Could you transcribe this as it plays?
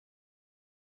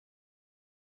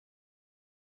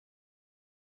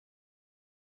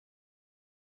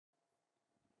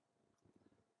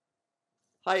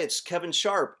Hi, it's Kevin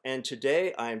Sharp, and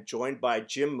today I'm joined by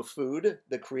Jim Mahfood,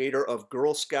 the creator of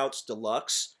Girl Scouts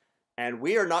Deluxe. And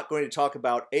we are not going to talk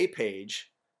about a page.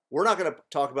 We're not going to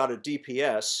talk about a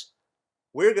DPS.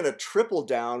 We're going to triple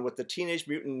down with the Teenage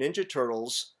Mutant Ninja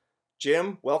Turtles.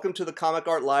 Jim, welcome to the Comic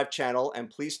Art Live channel, and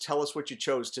please tell us what you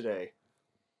chose today.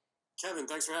 Kevin,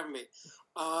 thanks for having me.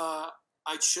 I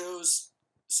chose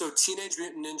Teenage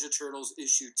Mutant Ninja Turtles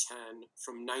issue 10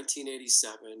 from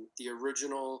 1987, the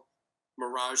original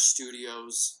Mirage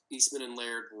Studios Eastman and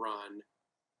Laird run,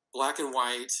 black and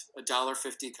white,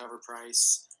 $1.50 cover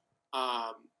price.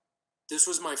 This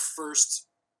was my first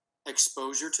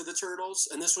exposure to the Turtles,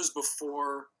 and this was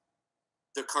before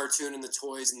the cartoon and the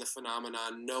toys and the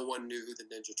phenomenon. No one knew who the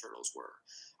Ninja Turtles were.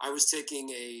 I was taking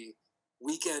a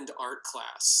weekend art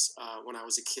class when I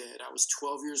was a kid. I was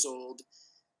 12 years old.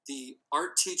 The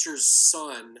art teacher's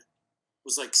son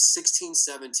was like 16,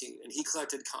 17, and he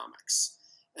collected comics.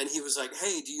 And he was like,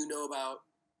 hey, do you know about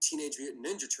Teenage Mutant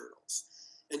Ninja Turtles?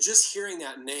 And just hearing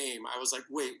that name, I was like,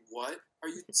 wait, what are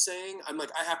you saying? I'm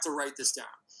like, I have to write this down.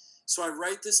 So I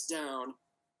write this down.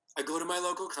 I go to my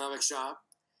local comic shop,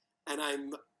 and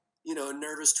I'm, a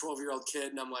nervous 12-year-old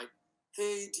kid, and I'm like,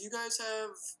 hey, do you guys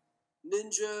have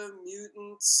Ninja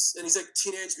Mutants? And he's like,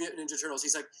 Teenage Mutant Ninja Turtles.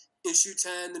 He's like, issue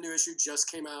 10, the new issue just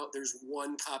came out. There's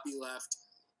one copy left.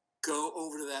 Go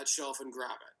over to that shelf and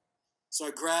grab it. So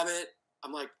I grab it.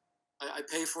 I'm like, I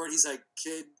pay for it. He's like,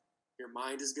 kid, your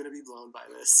mind is going to be blown by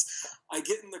this. I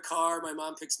get in the car. My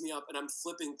mom picks me up, and I'm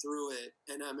flipping through it,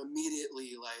 and I'm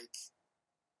immediately like,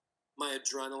 my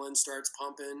adrenaline starts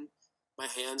pumping. My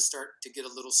hands start to get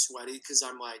a little sweaty because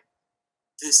I'm like,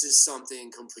 this is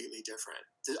something completely different.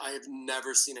 I have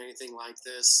never seen anything like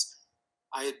this.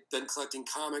 I had been collecting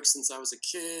comics since I was a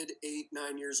kid, 8,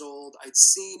 9 years old. I'd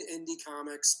seen indie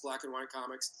comics, black and white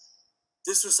comics.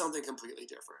 This was something completely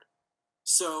different.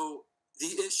 So the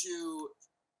issue,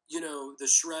 the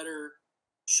Shredder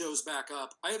shows back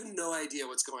up. I have no idea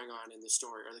what's going on in the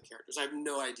story or the characters. I have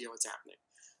no idea what's happening.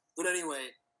 But anyway,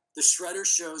 the Shredder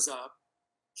shows up.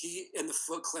 He and the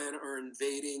Foot Clan are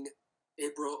invading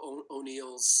April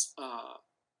O'Neil's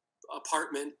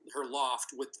apartment, her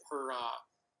loft, with her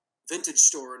vintage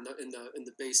store in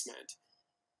the basement.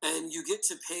 And you get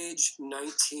to page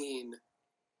 19,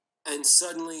 and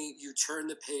suddenly you turn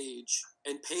the page,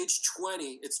 and page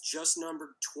 20, it's just numbered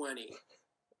 20,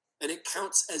 and it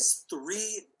counts as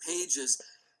 3 pages.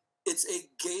 It's a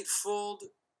gatefold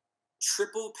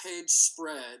triple page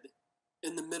spread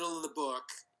in the middle of the book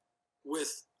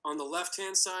with, on the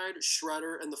left-hand side,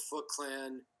 Shredder and the Foot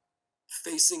Clan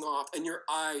facing off, and your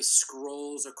eye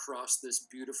scrolls across this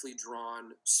beautifully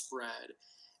drawn spread,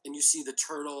 and you see the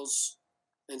Turtles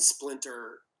and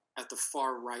Splinter at the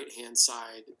far right-hand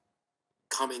side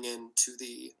coming into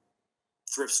the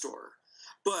thrift store.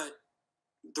 But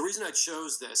the reason I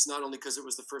chose this, not only because it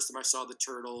was the first time I saw the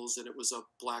Turtles and it was a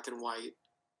black and white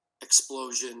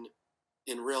explosion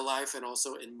in real life and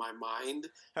also in my mind.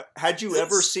 Had you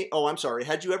ever seen, oh, I'm sorry,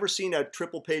 had you ever seen a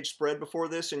triple page spread before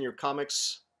this in your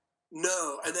comics?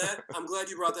 No, and that, I'm glad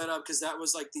you brought that up, because that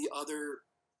was like the other,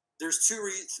 there's 2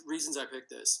 reasons I picked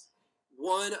this.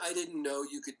 One, I didn't know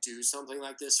you could do something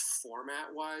like this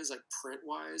format-wise, like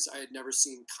print-wise. I had never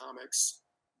seen comics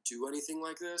do anything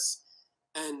like this.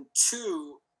 And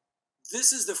 2,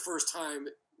 this is the first time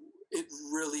it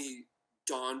really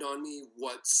dawned on me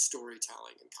what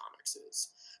storytelling in comics is.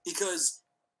 Because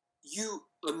you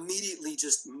immediately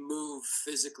just move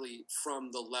physically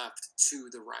from the left to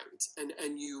the right.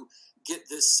 And you get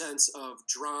this sense of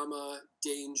drama,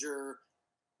 danger.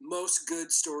 Most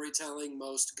good storytelling,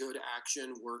 most good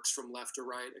action works from left to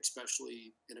right,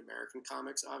 especially in American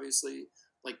comics, obviously.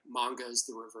 Like, manga is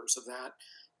the reverse of that.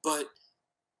 But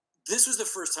this was the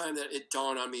first time that it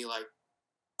dawned on me, like,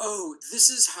 oh, this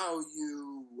is how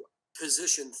you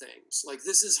position things. Like,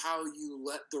 this is how you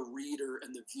let the reader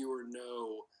and the viewer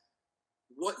know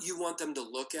what you want them to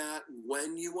look at,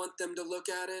 when you want them to look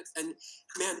at it. And,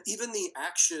 man, even the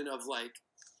action of, like,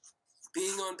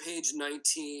 being on page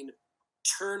 19,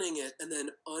 turning it, and then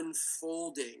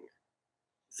unfolding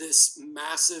this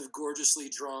massive, gorgeously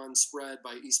drawn spread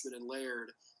by Eastman and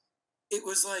Laird, it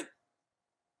was like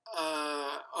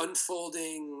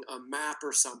unfolding a map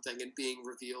or something and being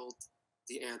revealed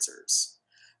the answers.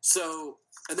 So,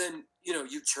 and then,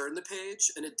 you turn the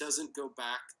page, and it doesn't go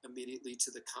back immediately to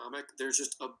the comic. There's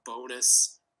just a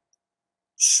bonus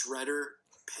Shredder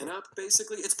pinup,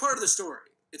 basically. It's part of the story.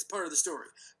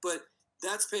 But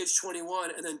that's page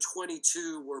 21, and then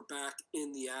 22, we're back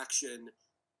in the action,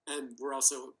 and we're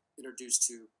also introduced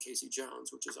to Casey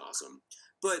Jones, which is awesome.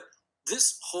 But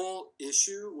this whole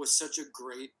issue was such a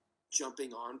great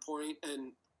jumping on point,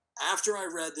 and after I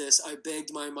read this, I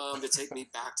begged my mom to take me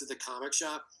back to the comic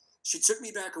shop. She took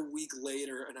me back a week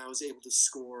later, and I was able to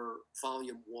score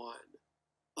volume 1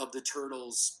 of the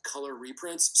Turtles color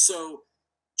reprints. So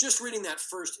just reading that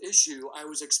first issue, I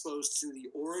was exposed to the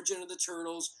origin of the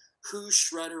Turtles, who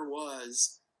Shredder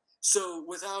was. So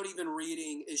without even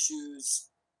reading issues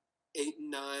 8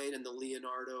 and 9 and the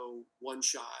Leonardo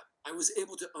one-shot, I was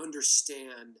able to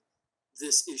understand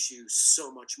this issue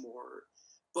so much more.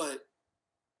 But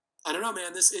I don't know,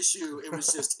 man, this issue, it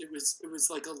was just, it was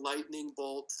like a lightning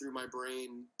bolt through my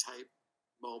brain type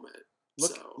moment.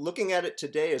 Looking at it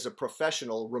today as a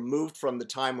professional, removed from the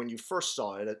time when you first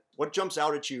saw it, what jumps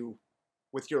out at you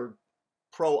with your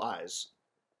pro eyes?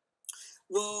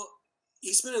 Well,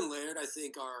 Eastman and Laird, I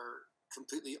think, are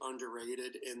completely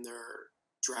underrated in their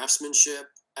draftsmanship,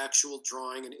 actual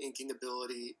drawing and inking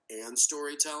ability, and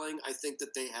storytelling. I think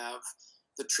that they have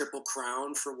the triple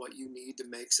crown for what you need to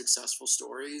make successful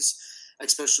stories,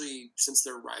 especially since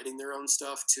they're writing their own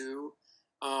stuff too.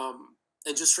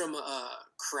 And just from a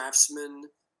craftsman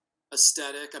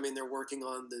aesthetic, I mean, they're working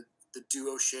on the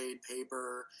duo shade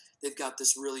paper. They've got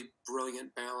this really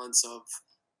brilliant balance of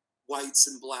whites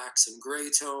and blacks and gray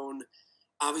tone.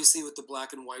 Obviously, with the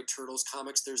Black and White Turtles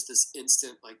comics, there's this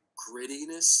instant like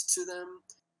grittiness to them.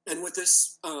 And with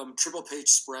this triple page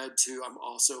spread too, I'm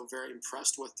also very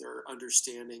impressed with their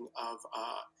understanding of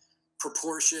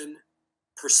proportion,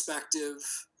 perspective.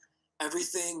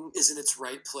 Everything is in its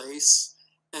right place.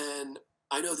 And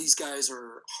I know these guys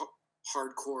are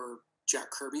hardcore Jack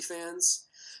Kirby fans.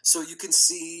 So you can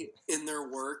see in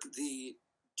their work the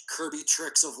Kirby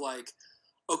tricks of like,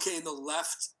 okay, in the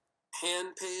left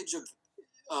hand page of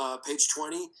page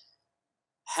 20,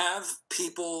 have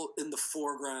people in the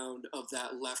foreground of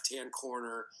that left-hand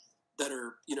corner that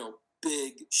are, you know,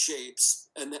 big shapes.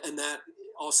 And that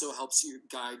also helps you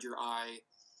guide your eye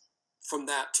from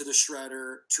that to the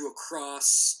Shredder to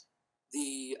across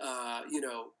the, you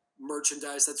know,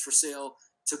 merchandise that's for sale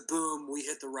to boom, we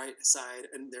hit the right side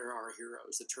and there are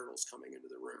heroes, the Turtles coming into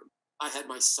the room. I had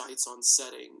my sights on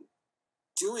setting,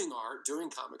 doing art, doing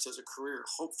comics as a career,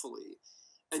 hopefully,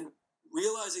 and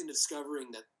realizing,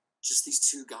 discovering that just these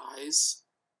two guys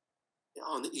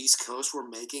on the East Coast were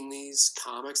making these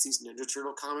comics, these Ninja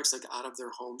Turtle comics, like out of their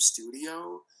home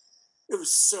studio. It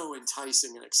was so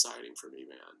enticing and exciting for me,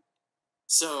 man.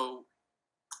 So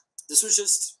this was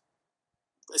just,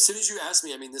 as soon as you asked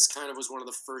me, I mean, this kind of was one of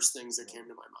the first things that came to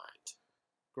my mind.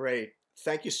 Great.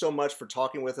 Thank you so much for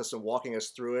talking with us and walking us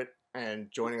through it and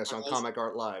joining us on pleasure. Comic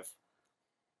Art Live.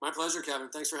 My pleasure, Kevin.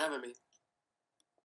 Thanks for having me.